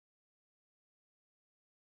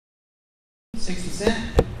60 Cent?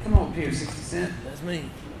 Come on up here, 60 Cent. That's me.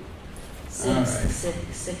 Six.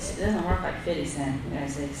 It doesn't work like 50 cent. You gotta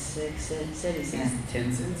say 60 cent.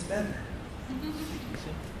 10 cents better.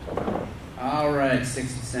 All right,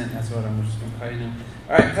 60 Cent. That's what I'm just going to call you now.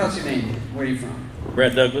 All right, tell us your name. Where are you from?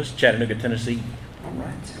 Brad Douglas, Chattanooga, Tennessee. All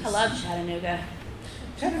right. I love Chattanooga.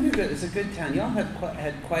 Chattanooga is a good town. Y'all have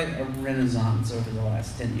had quite a renaissance over the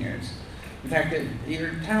last 10 years. In fact,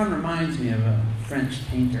 your town reminds me of a French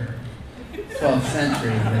painter, 12th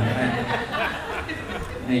century.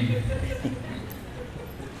 Maybe.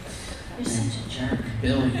 You're such a jerk.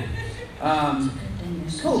 Billy.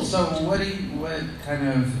 Cool. So, what kind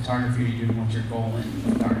of photography are you doing? What's your goal in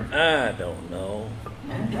photography? I don't know.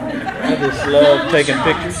 Right. I just love taking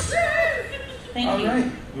pictures. Thank you.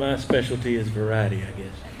 Right. My specialty is variety, I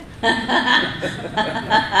guess.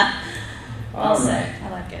 Well said. I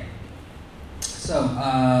like it. So,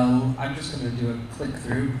 I'm just going to do a click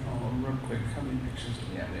through. Real quick. How many pictures do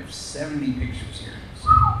we have? We have 70 pictures here. So.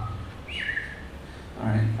 All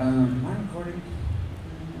right. Am I recording?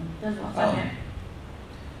 Doesn't look like it.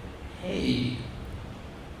 Hey.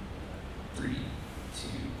 3, 2,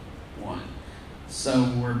 1. So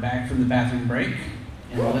we're back from the bathroom break,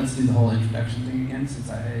 and let's do the whole introduction thing again since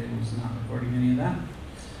I was not recording any of that.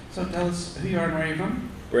 So tell us who you are and where you're from.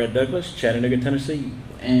 Brad Douglas, Chattanooga, Tennessee.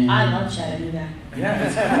 And I love Chattanooga. yeah,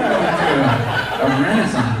 it's kind of like a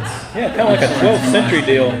renaissance. Yeah, kind of like a 12th century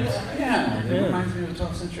deal. Yeah, it reminds me of the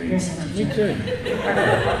 12th century. Me too.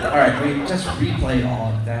 All right, we just replayed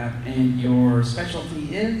all of that, and your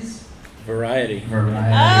specialty is? Variety.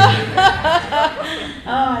 Variety.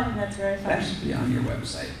 Oh, I think that's very That funny. should be on your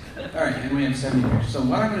website. All right, and we have 70 pictures. So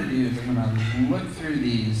what I'm going to do is I'm going to look through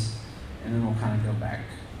these, and then we'll kind of go back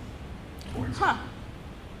towards it.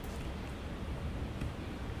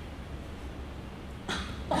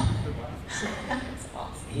 That's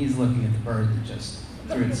awesome. He's looking at the bird that just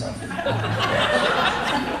threw itself in the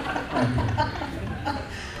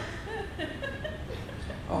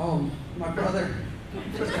Oh, my brother.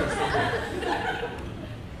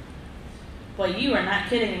 Well, you are not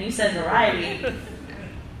kidding when you said variety.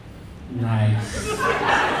 Nice.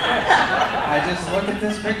 I just look at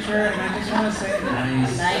this picture and I just want to say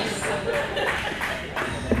nice. Nice.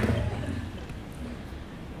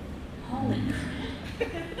 Holy crap.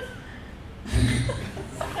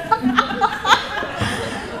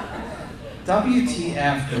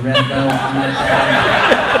 WTF, the red belt on that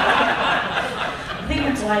I think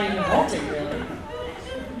that's why you bolted, really.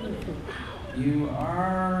 You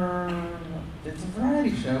are... It's a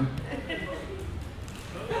variety show.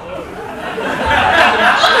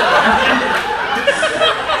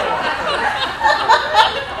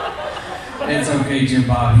 It's okay, Jim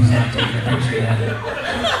Bob. He's not taking a picture yet.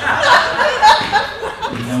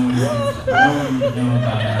 No one would know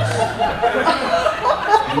about us.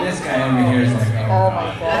 And this guy over here is like, oh my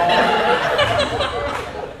God.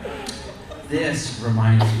 This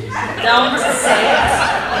reminds me. Don't say it.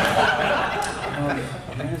 Of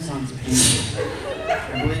Renaissance painting. I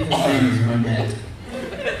believe his name is Monet.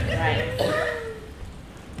 Right.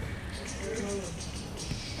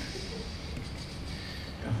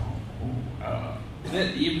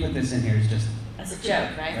 You put this in here is just... That's a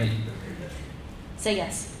joke, right? Say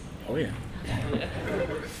yes. Oh, yeah.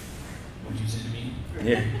 What'd you say to me?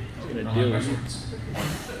 Yeah. It's gonna deal with it.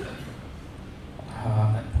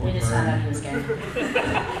 That poor We just found out he bird. was gay.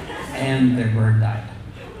 And their bird died.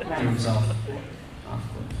 Right. Threw himself off the cliff.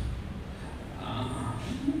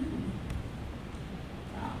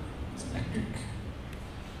 Wow, it's electric.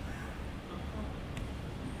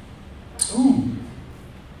 Ooh.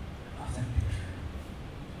 Love that picture.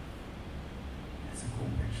 That's a cool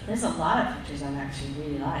picture. There's a lot of pictures I've actually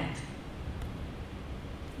really liked.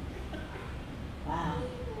 Wow.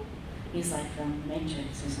 He's like from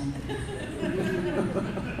Matrix or something.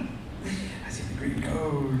 I see the green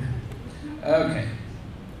code. Okay.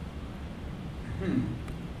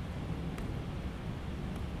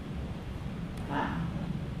 Wow.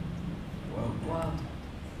 Whoa. Whoa.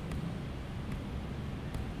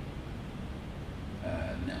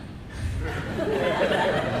 No.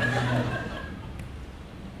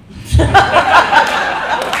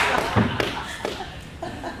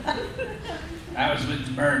 I was with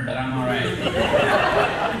the bird, but I'm all right.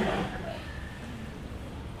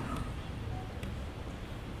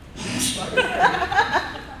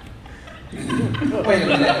 Wait a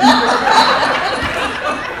minute.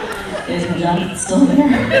 Is John still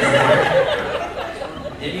there?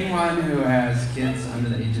 Anyone who has kids under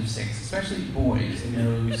the age of 6, especially boys,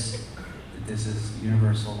 knows that this is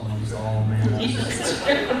universal amongst all mammals.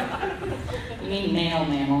 You mean male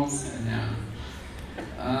mammals? No.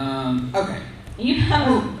 Okay. You have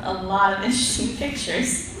a lot of interesting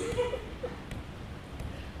pictures.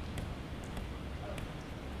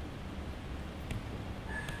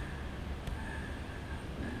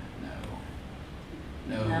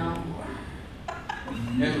 No.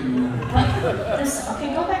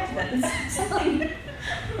 Okay, go back to that. There's something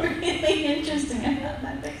really interesting about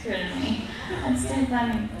that picture to me. That's too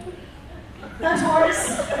funny. The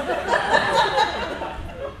horse.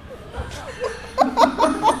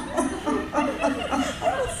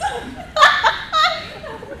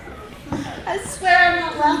 I swear I'm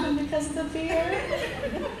not laughing because of the beard.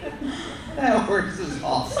 That horse is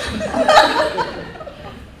awesome.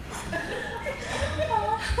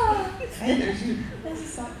 Hey, there's you. This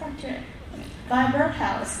is a portrait by a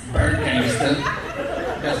birdhouse. Bird gangster.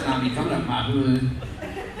 That's not me coming up my hood.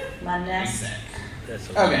 My nest. That's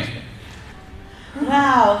Okay.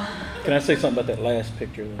 Wow. Can I say something about that last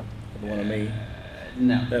picture, though? The one of me?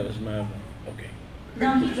 No. That was my, okay.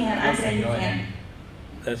 No, he can't. I said he Go ahead. can't.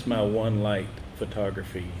 That's my one light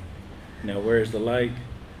photography. Now, where's the light?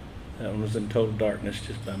 That one was in total darkness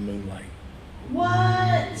just by moonlight. What?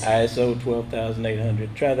 ISO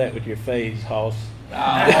 12,800. Try that with your phase, Hoss.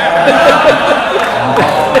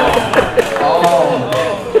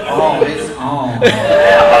 It's on.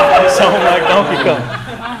 It's on like Donkey Kong.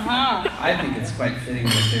 I think it's quite fitting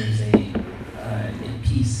that there's a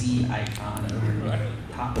PC icon over the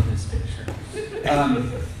top of this picture.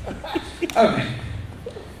 Okay.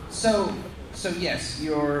 So yes,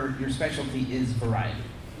 your specialty is variety.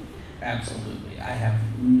 Absolutely. I have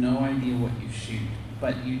no idea what you shoot,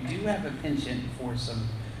 but you do have a penchant for some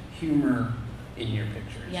humor in your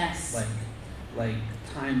pictures. Yes. Like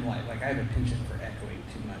time light. Like I have a penchant for echoing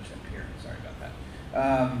too much up here. Sorry about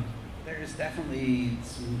that. There's definitely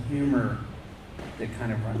some humor that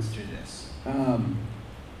kind of runs through this.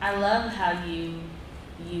 I love how you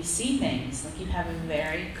see things. Like you have a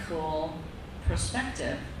very cool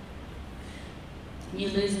perspective. You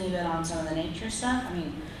lose me a bit on some of the nature stuff. I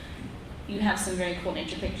mean, you have some very cool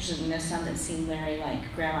nature pictures, and there's some that seem very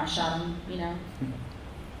like grandma shot them, you know.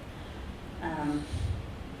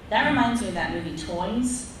 That reminds me of that movie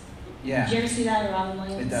Toys. Yeah. Did you ever see that with Robin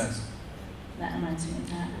Williams? It does. That reminds me of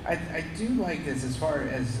that. I do like this as far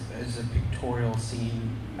as a pictorial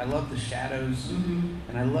scene. I love the shadows,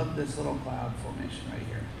 and I love this little cloud formation right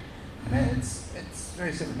here. And it's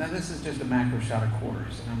very simple. Now this is just a macro shot of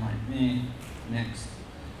quarters, and I'm like, next.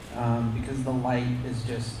 Because the light is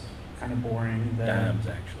just kind of boring. Dimes,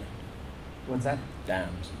 actually. What's that?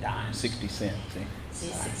 Dimes. 60 cents, see? See,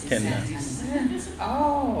 60 10 cents.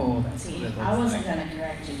 Oh, that's See, what it I looks wasn't like. going to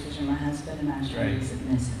correct you because you're my husband and I was trying Right. to use it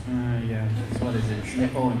missing. Yeah, it's, what is it?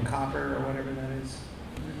 Nickel and copper or whatever that is.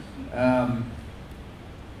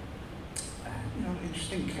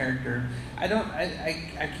 Interesting character. I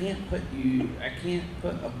can't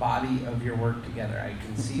put a body of your work together. I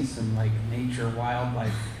can see some like nature,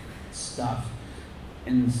 wildlife stuff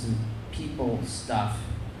and some people stuff,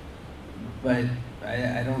 but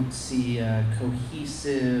I don't see a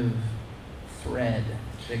cohesive thread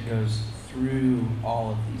that goes through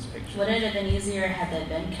all of these pictures. Would it have been easier had they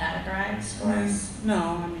been categorized for us? No,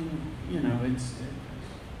 I mean, it's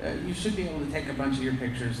you should be able to take a bunch of your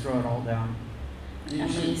pictures, throw it all down. And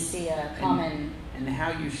we see a common... And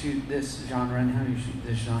how you shoot this genre and how you shoot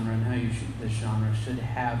this genre and how you shoot this genre should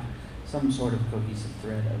have some sort of cohesive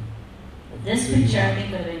thread of This who you picture, are. I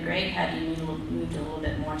think, would have been great had you moved a little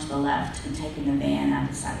bit more to the left and taken the van out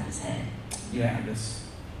the side of his head. Yeah, that's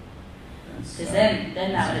Because then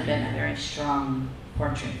that would have been a very strong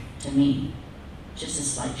portrait to me. Just a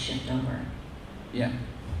slight shift over. Yeah,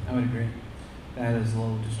 I would agree. That is a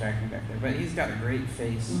little distracting back there. But he's got a great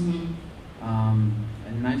face. Mm-hmm.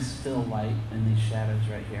 A nice fill light in these shadows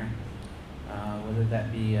right here. Whether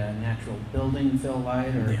that be a natural building fill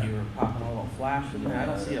light or if you were popping a little flash. I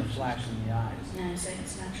don't see a flash in the eyes. No, I say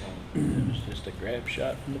it's natural. It was just a grab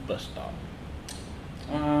shot from the bus stop.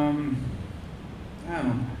 I don't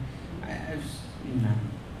know.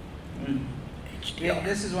 HDR.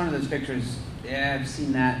 This is one of those pictures. Yeah, I've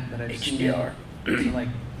seen that, but I've seen it HDR. to like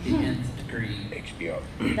the nth degree. HDR.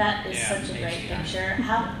 That is Yeah, such a great HDR. picture.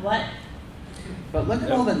 What? But look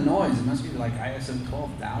at all the noise. It must be like ISO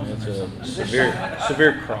 12,000 It's or a something. Is this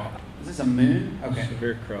severe crop. Is this a moon? Okay.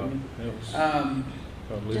 Severe crop. That was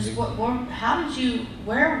called Just losing. how did you,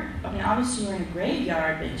 where, I mean, obviously you were in a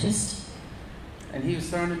graveyard, but just... And he was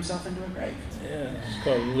throwing himself into a grave. Yeah, it's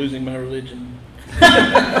called losing my religion.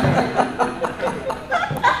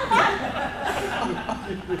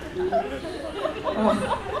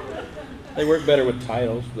 Oh. They work better with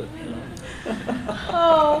titles, but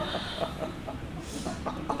Oh.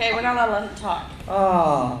 Okay, we're not allowed to let him talk.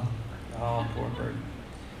 Oh, poor bird.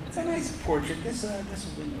 It's a nice portrait. This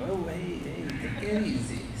window. Oh, hey, take it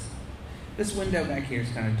easy. This window back here is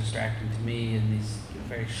kind of distracting to me, and these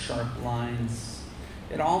very sharp lines.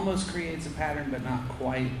 It almost creates a pattern, but not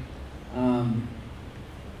quite. But I'm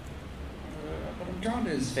drawn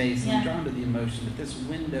to his face. Yeah. I'm drawn to the emotion. But this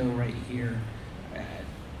window right here,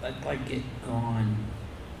 I'd like it gone,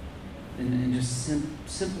 and just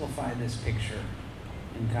simplify this picture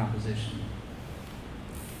in composition.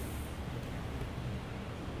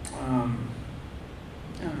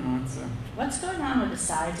 I don't know. What's going on with the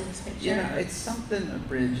sides of this picture? Yeah, it's something. A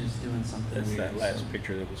bridge is doing something That's weird. that last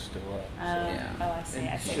picture that was still up. Yeah. Oh, I see.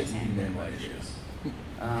 I see what you're saying. Been what it is.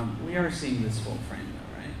 We are seeing this full frame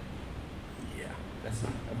though, right? Yeah. That's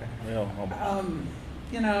not okay.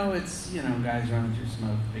 Well, it's guys running through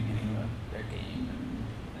smoke at the beginning of their game, and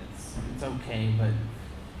it's okay, but I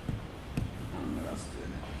don't know what else to do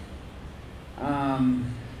now.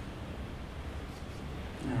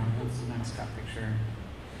 That's the next cut picture.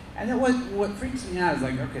 And then what freaks me out is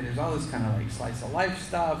like, okay, there's all this kind of like slice of life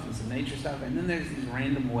stuff and some nature stuff, and then there's these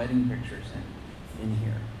random wedding pictures in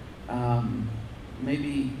here.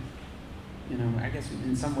 Maybe, I guess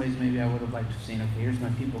in some ways maybe I would have liked to have seen, okay, here's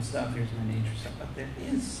my people stuff, here's my nature stuff, but there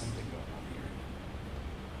is something going on here.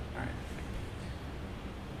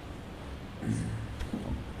 All right.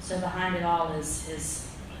 So behind it all is his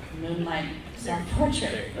moonlight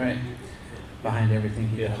self-portrait. Right. Behind everything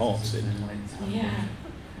he does. haunts it. Yeah.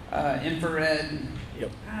 Infrared.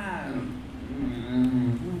 Yep.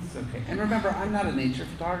 It's okay. And remember, I'm not a nature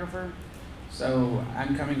photographer, so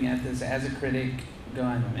I'm coming at this as a critic,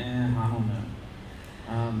 going, I don't know.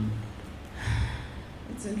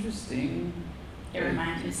 It's interesting. It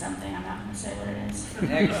reminds me of something. I'm not going to say what it is.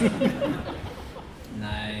 Excellent.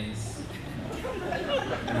 Nice.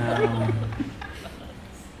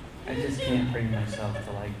 I just can't bring myself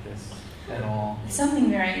to like this at all. There's something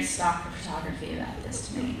very stock photography about this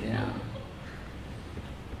to me. Yeah.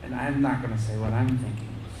 And I'm not going to say what I'm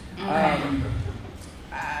thinking. Okay.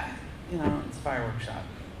 It's a fireworks shot,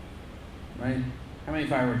 right? How many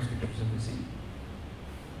fireworks pictures have we seen?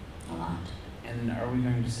 A lot. And are we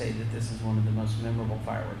going to say that this is one of the most memorable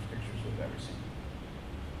fireworks pictures we've ever seen?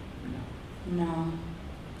 No. No.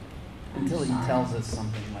 Until he tells us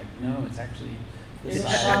something like, no, it's actually... It's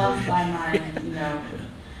shoved by my,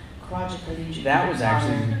 quadriplegic. That was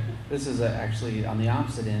father. actually, this is actually on the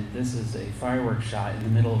opposite end. This is a fireworks shot in the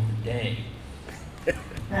middle of the day.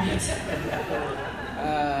 Right.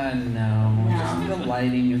 No. Just the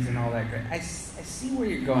lighting isn't all that great. I see where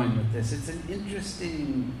you're going with this. It's an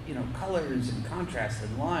interesting, colors and contrast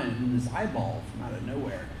and line and this eyeball from out of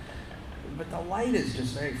nowhere. But the light is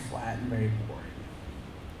just very flat and very boring.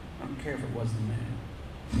 I don't care if it was the moon.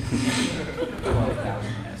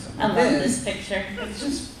 12,000 minutes. I love this picture. It's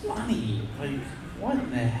just funny. Like, what in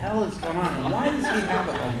the hell is going on? And why does he have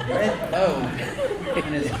a red bow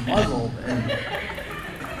and is muzzled? And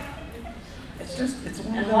it's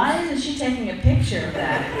one of And those. why isn't she taking a picture of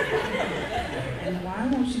that? And why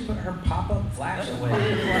won't she put her pop-up flash away?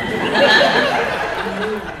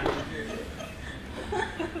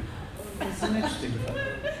 It's an interesting photo.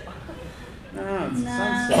 No, it's a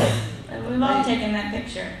sunset. We've all taken that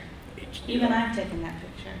picture. Even I've taken that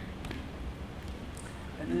picture.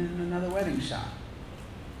 And then another wedding shot.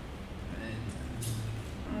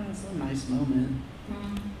 It's a nice moment.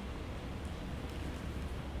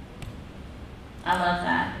 I love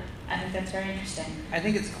that. I think that's very interesting. I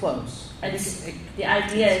think it's close. The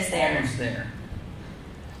idea is there. Almost there.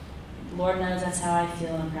 Lord knows that's how I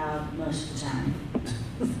feel and proud most of the time.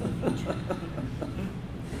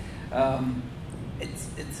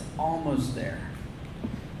 It's almost there.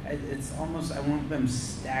 It's almost. I want them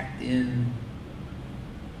stacked in.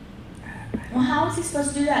 Well, how is he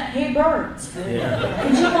supposed to do that? Hey, birds. Yeah.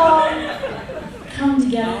 Could you all come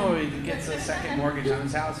together? No, he gets a second mortgage on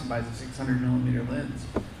his house and buys a 600mm lens,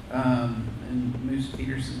 and Moose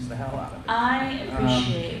Peterson's the hell out of it. I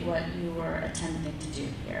appreciate what you were attempting to do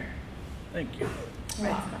here. Thank you.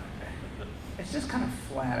 It's just kind of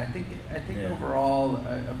flat. I think Yeah. overall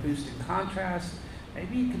a boost in contrast.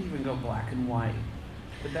 Maybe you could even go black and white.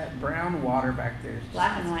 But that brown water back there is just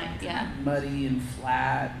Black and white, yeah. muddy and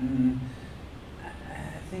flat, and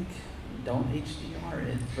I think don't HDR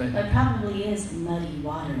it. But There probably is muddy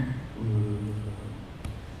water. Ooh.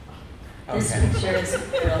 This Okay. picture is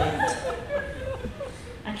brilliant.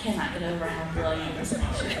 I cannot get over how brilliant this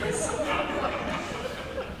picture is.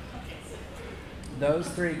 Those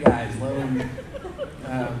three guys, Lowen,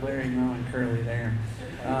 Larry, Mo, and Curly there.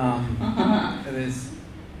 It is.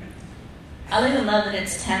 I even love that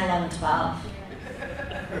it's 10, 11, 12.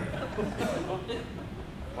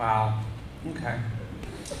 Wow. Okay.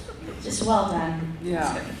 Just well done. Yeah.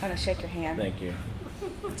 I'm going to shake your hand. Thank you.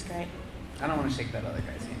 That's great. I don't want to shake that other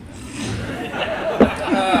guy's hand.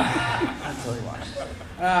 Until he watches.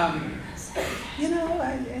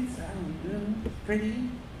 It's pretty.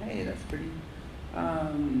 Hey, that's pretty.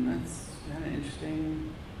 That's kind of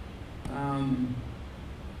interesting.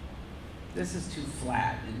 This is too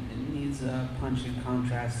flat. It needs a punch and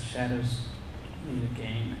contrast. Shadows need a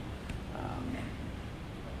game.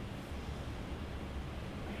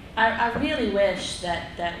 I really wish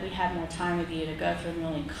that we had more time with you to go through and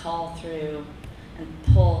really call through and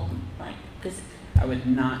pull, because I would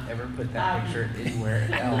not ever put that picture anywhere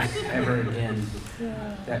else ever again.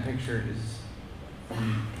 That picture is,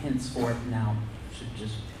 from henceforth now, should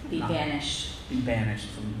just be banished. Be banished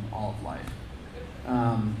from all of life.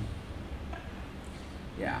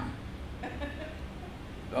 Yeah.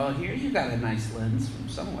 Well, here you got a nice lens from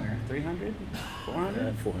somewhere. 300?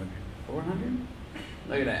 400? 400. 400?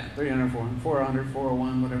 Look at that. 300, 400, 400,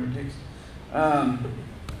 401, whatever it takes.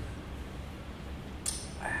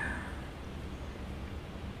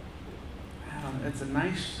 It's a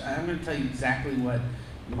nice, I'm going to tell you exactly what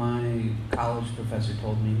my college professor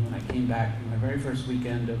told me when I came back my very first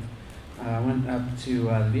weekend of, I went up to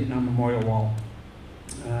the Vietnam Memorial Wall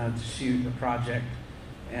to shoot a project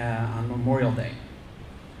on Memorial Day.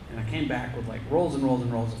 And I came back with like rolls and rolls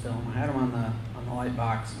and rolls of film. I had them on the light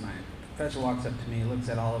box, and my professor walks up to me, looks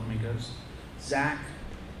at all of them, and goes, "Zack,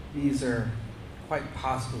 these are quite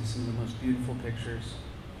possibly some of the most beautiful pictures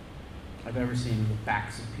I've ever seen of the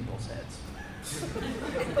backs of people's heads."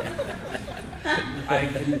 I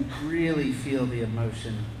can really feel the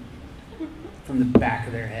emotion from the back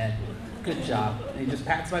of their head. Good job. And he just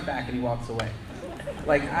pats my back and he walks away.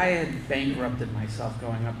 Like, I had bankrupted myself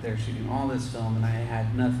going up there shooting all this film, and I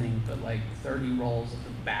had nothing but like 30 rolls of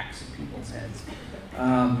the backs of people's heads.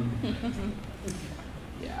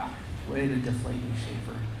 Yeah, way to deflate me,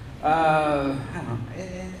 Schaefer. I don't know.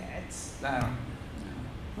 It's I don't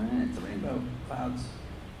know. It's a rainbow, clouds.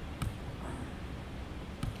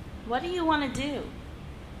 What do you want to do?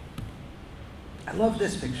 I love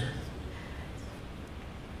this picture.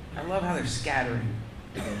 I love how they're scattering.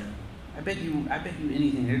 I bet you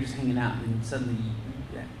anything. They're just hanging out, and suddenly you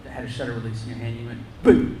had a shutter release in your hand. You went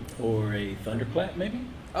boom. Or a thunderclap, maybe?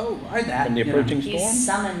 Oh, I had that. From the approaching storm? He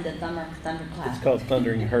summoned a thunderclap. It's called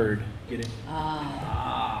Thundering Herd. Get it?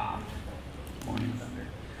 Morning thunder.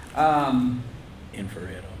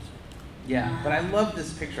 Infrared also. Yeah, but I love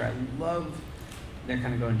this picture. I love they're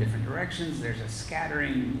kind of going different directions. There's a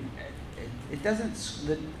scattering. It doesn't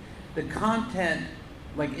the content.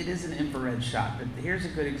 Like, it is an infrared shot, but here's a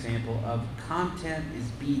good example of content is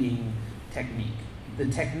beating technique. The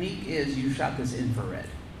technique is you shot this infrared,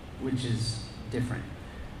 which is different.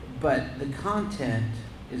 But the content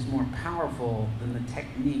is more powerful than the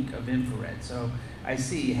technique of infrared. So I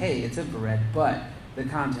see, hey, it's infrared, but the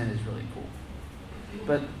content is really cool.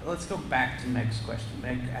 But let's go back to Meg's question.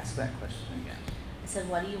 Meg, ask that question again. I said,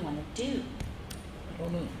 what do you want to do? I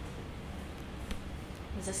don't know.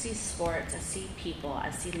 Because I see sports, I see people,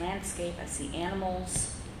 I see landscape, I see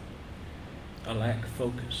animals. I lack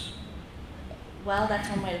focus. Well, that's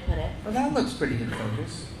one way to put it. Well, that looks pretty in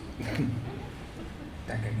focus.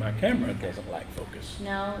 My camera doesn't lack focus.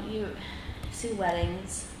 No, you see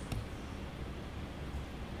weddings.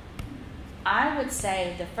 I would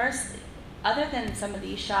say the first, other than some of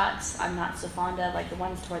these shots I'm not so fond of, like the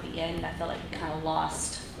ones toward the end, I feel like we kind of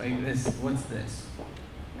lost. Like this, what's this?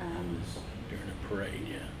 During a parade,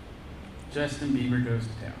 yeah. Justin Bieber goes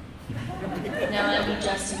to town. No, it'd be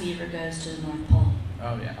Justin Bieber goes to the North Pole.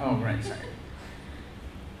 Oh, yeah. Oh, right. Sorry.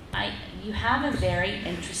 You have a very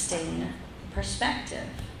interesting perspective.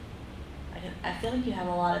 I feel like you have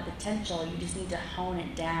a lot of potential. You just need to hone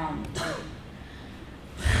it down to...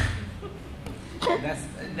 That's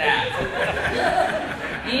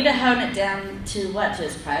that. You need to hone it down to what? To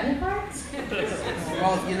his private parts?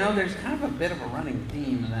 Well, there's kind of a bit of a running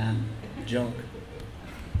theme in that. Junk.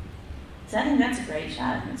 So I think that's a great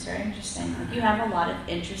shot, and it's very interesting. Like, you have a lot of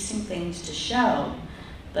interesting things to show,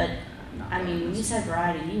 but I mean, when you said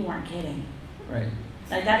variety, you weren't kidding. Right.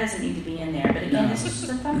 Like, that doesn't need to be in there, but again, this is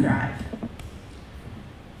just a thumb drive.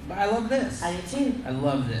 But I love this. I do too. I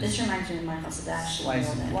love this. This reminds me of Michael Sebastian.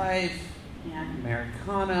 Slice of life. Yeah.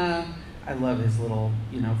 Americana. I love his little,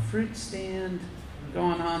 fruit stand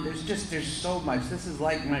going on. There's so much. This is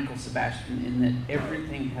like Michael Sebastian in that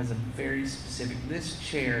everything has a very specific. This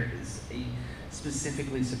chair is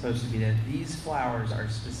specifically supposed to be there. These flowers are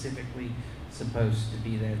specifically supposed to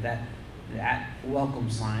be there. That welcome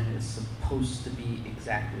sign is supposed to be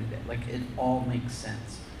exactly that. Like, it all makes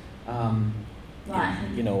sense. Why?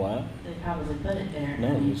 You know why? They probably put it there.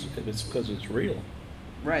 No, it's because it's real.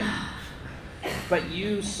 Right. But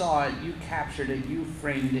you saw it, you captured it, you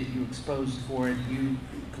framed it, you exposed for it, you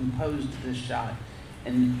composed this shot,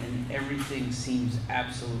 and everything seems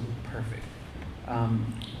absolutely perfect.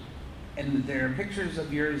 And there are pictures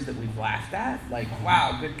of yours that we've laughed at, like,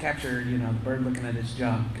 wow, good catcher, you know, the bird looking at his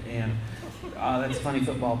junk, and that's a funny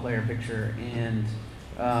football player picture, and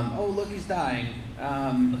oh, look, he's dying.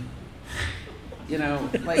 You know,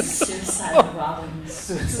 like Suicidal Robin.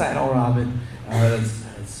 Suicidal Robin. That's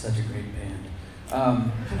such a great band.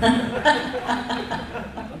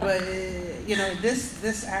 But you know,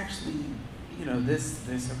 this actually, you know, this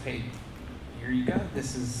okay. Here you go.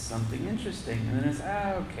 This is something interesting, and then it's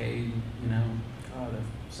okay. You know, the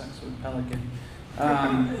sex with pelican.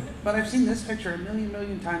 But I've seen this picture a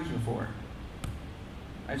million times before.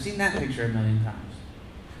 I've seen that picture a million times.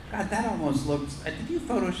 God, that almost looks. Did you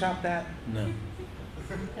Photoshop that? No.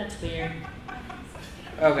 That's weird.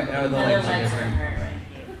 Okay. Oh, the legs are legs different. hurt, right?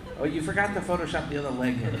 Oh, you forgot to Photoshop the other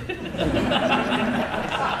leg in it.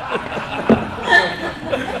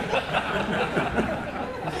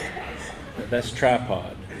 That's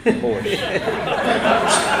tripod. Horse.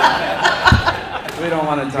 We don't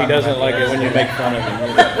want to talk. He doesn't about like that. it when you make fun of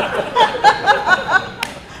him.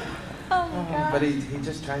 But he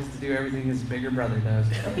just tries to do everything his bigger brother does.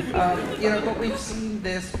 You know, but we've seen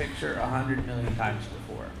this picture 100 million times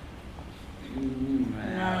before.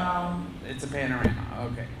 No. It's a panorama.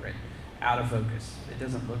 Okay, right. Out of focus. It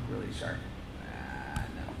doesn't look really sharp.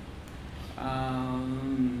 No.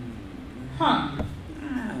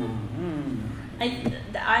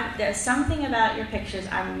 There's something about your pictures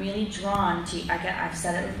I'm really drawn to. I've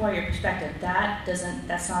said it before. Your perspective.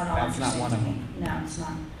 That's not at all That's not interesting one to of me. them. No, it's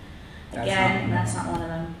not. That's Again, not that's not one of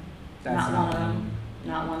them. That's Not one of them. them.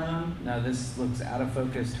 Not one of them. No, this looks out of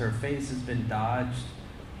focus. Her face has been dodged.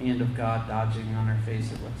 Hand of God dodging on her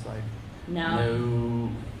face, it looks like. No.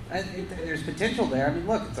 No. There's potential there. I mean,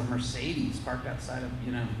 look, it's a Mercedes parked outside of,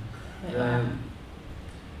 you know, Wait, what happened?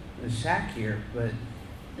 the shack here, but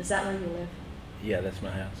Is that where you live? Yeah, that's my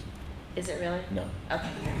house. Is it really? No. Okay.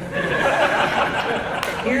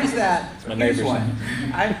 here's that. my Here's neighbor's one.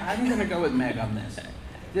 house. I'm going to go with Meg on this.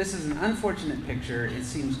 This is an unfortunate picture. It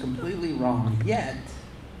seems completely wrong, yet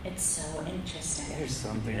It's so interesting. there's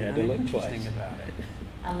something Yeah, really they look interesting twice. about it.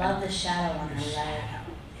 I love the shadow on her leg.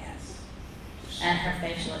 Yes. And her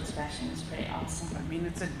facial expression is pretty awesome. I mean,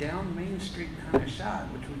 it's a down Main Street kind of shot,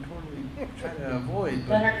 which we totally try to avoid.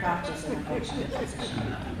 But her crotch is in a fortunate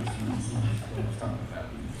position.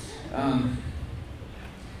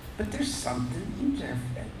 But there's something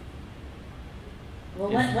interesting.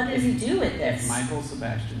 Well, what does he do with If this? Michael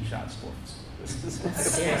Sebastian shot sports. This is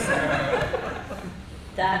Seriously.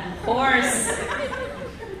 That horse.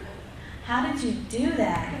 How did you do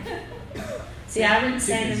that? See, I wouldn't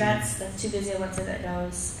say that that's too busy. I wouldn't say that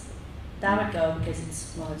goes. That would go because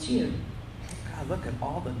it's you. God, look at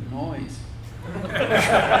all the noise.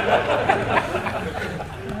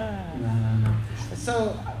 No.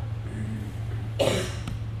 So,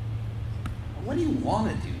 what do you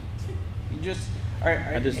want to do? You just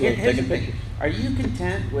I just here- love here's taking the thing. pictures. Are you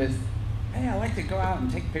content with, hey, I like to go out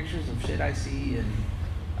and take pictures of shit I see,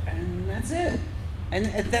 and that's it, and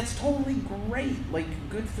that's totally great. Like,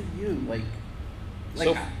 good for you. Like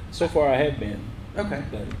So far I have been. okay.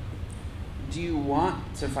 But Do you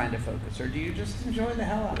want to find a focus, or do you just enjoy the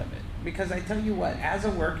hell out of it? Because I tell you what, as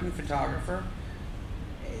a working photographer,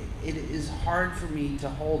 it is hard for me to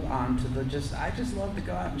hold on to I just love to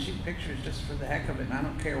go out and shoot pictures just for the heck of it, and I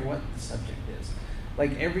don't care what the subject is.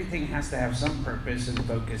 Like, everything has to have some purpose and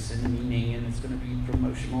focus and meaning, and it's going to be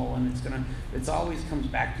promotional, and it's always comes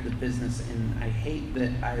back to the business, and I hate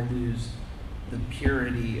that I lose the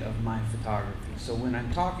purity of my photography. So when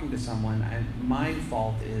I'm talking to someone, my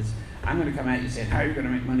fault is I'm going to come at you saying, how are you going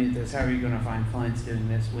to make money at this? How are you going to find clients doing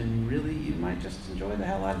this? When really you might just enjoy the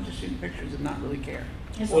hell out of just shooting pictures and not really care.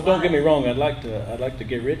 well, don't get me wrong. I'd like to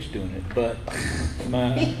get rich doing it, but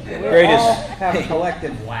my We all greatest have a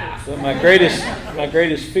collective laugh. but my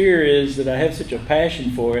greatest fear is that I have such a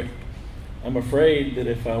passion for it. I'm afraid that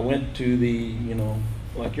if I went to the,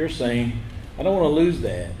 like you're saying, I don't want to lose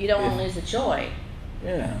that. You don't want to lose the joy.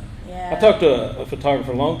 Yeah. Yeah. I talked to a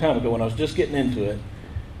photographer a long time ago when I was just getting into it,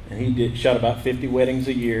 and he shot about 50 weddings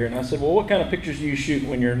a year. And I said, well, what kind of pictures do you shoot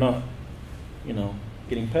when you're not,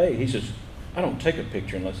 getting paid? He says, I don't take a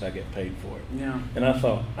picture unless I get paid for it. Yeah. And I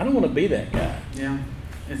thought, I don't want to be that guy. Yeah.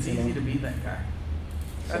 It's You easy know? to be that guy.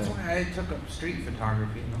 That's So- why I took up street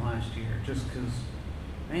photography in the last year, just because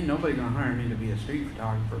ain't nobody gonna hire me to be a street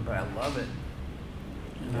photographer, but I love it.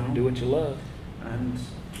 Do what you love. And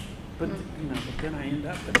But but then I end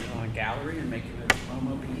up putting it on a gallery and making it a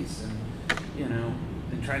promo piece, and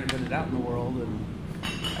and trying to put it out in the world.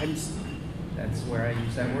 And that's where I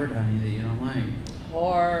use that word, honey, that you don't like.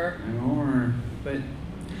 Or. But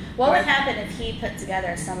what would happen if he put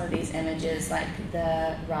together some of these images, like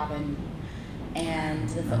the Robin and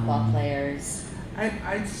the football players?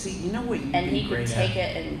 I'd see. You know what? And he could take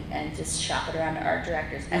it and just shop it around to art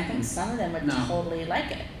directors. I think some of them would totally like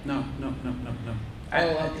it. No.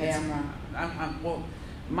 Okay, I'm wrong. Well,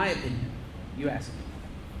 my opinion. You asked me.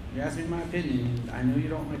 You asked me my opinion. I know you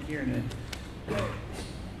don't like hearing it.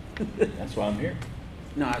 That's why I'm here.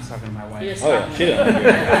 No, I was talking to my wife. Oh, yeah, she doesn't. No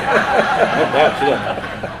doubt, she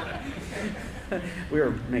doesn't. We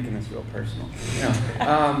were making this real personal. No.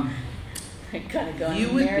 Kind of going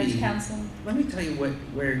to marriage counseling. Let me tell you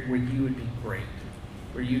where you would be great,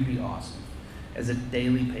 where you'd be awesome, as a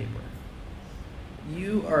daily paper.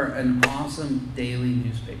 You are an awesome daily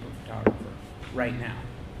newspaper photographer right now,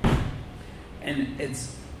 and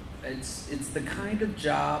it's the kind of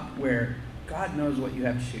job where God knows what you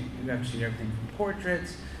have to shoot. You have to shoot everything from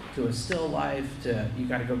portraits to a still life to you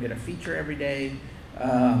got to go get a feature every day,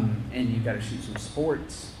 and you got to shoot some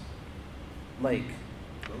sports. Like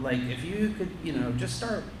if you could, just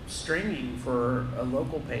start stringing for a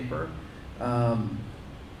local paper,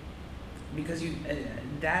 because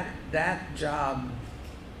that job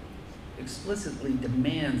explicitly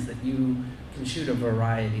demands that you can shoot a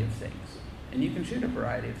variety of things, and you can shoot a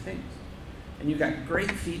variety of things. And you've got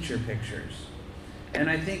great feature pictures. And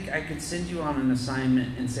I think I could send you on an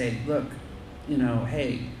assignment and say, look,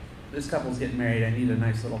 hey, this couple's getting married. I need a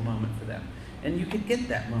nice little moment for them. And you could get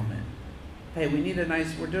that moment. Hey,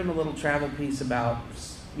 we're doing a little travel piece about,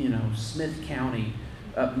 Smith County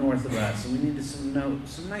up north of us. And we need some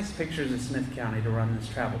nice pictures of Smith County to run this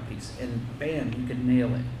travel piece. And bam, you could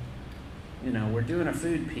nail it. We're doing a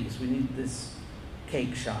food piece. We need this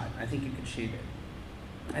cake shot. I think you could shoot it.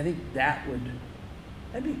 I think that'd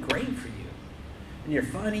be great for you. And you're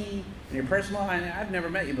funny, and you're personal. I've never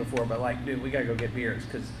met you before, but dude, we gotta go get beers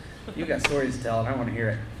because you got stories to tell, and I want to hear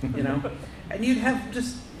it. And you have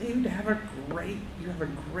a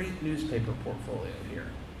great newspaper portfolio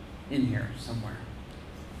in here somewhere.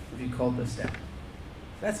 If you culled this down,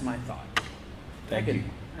 that's my thought. Thank you.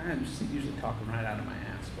 I'm just usually talking right out of my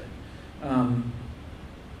ass, but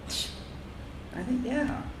I think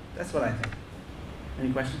that's what I think.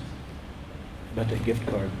 Any questions? About that gift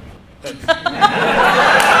card. Thank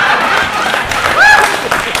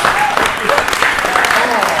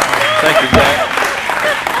you, Zack.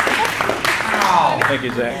 Wow. Thank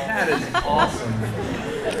you, Zack. That is awesome.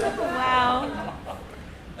 Wow.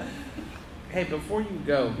 Hey, before you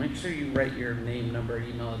go, make sure you write your name, number,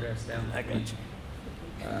 email address down. I got you.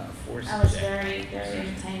 That was very, very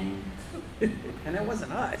entertaining. And it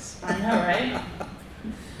wasn't us. I know, right?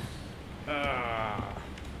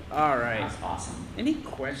 All right. That's awesome. Any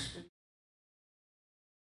questions?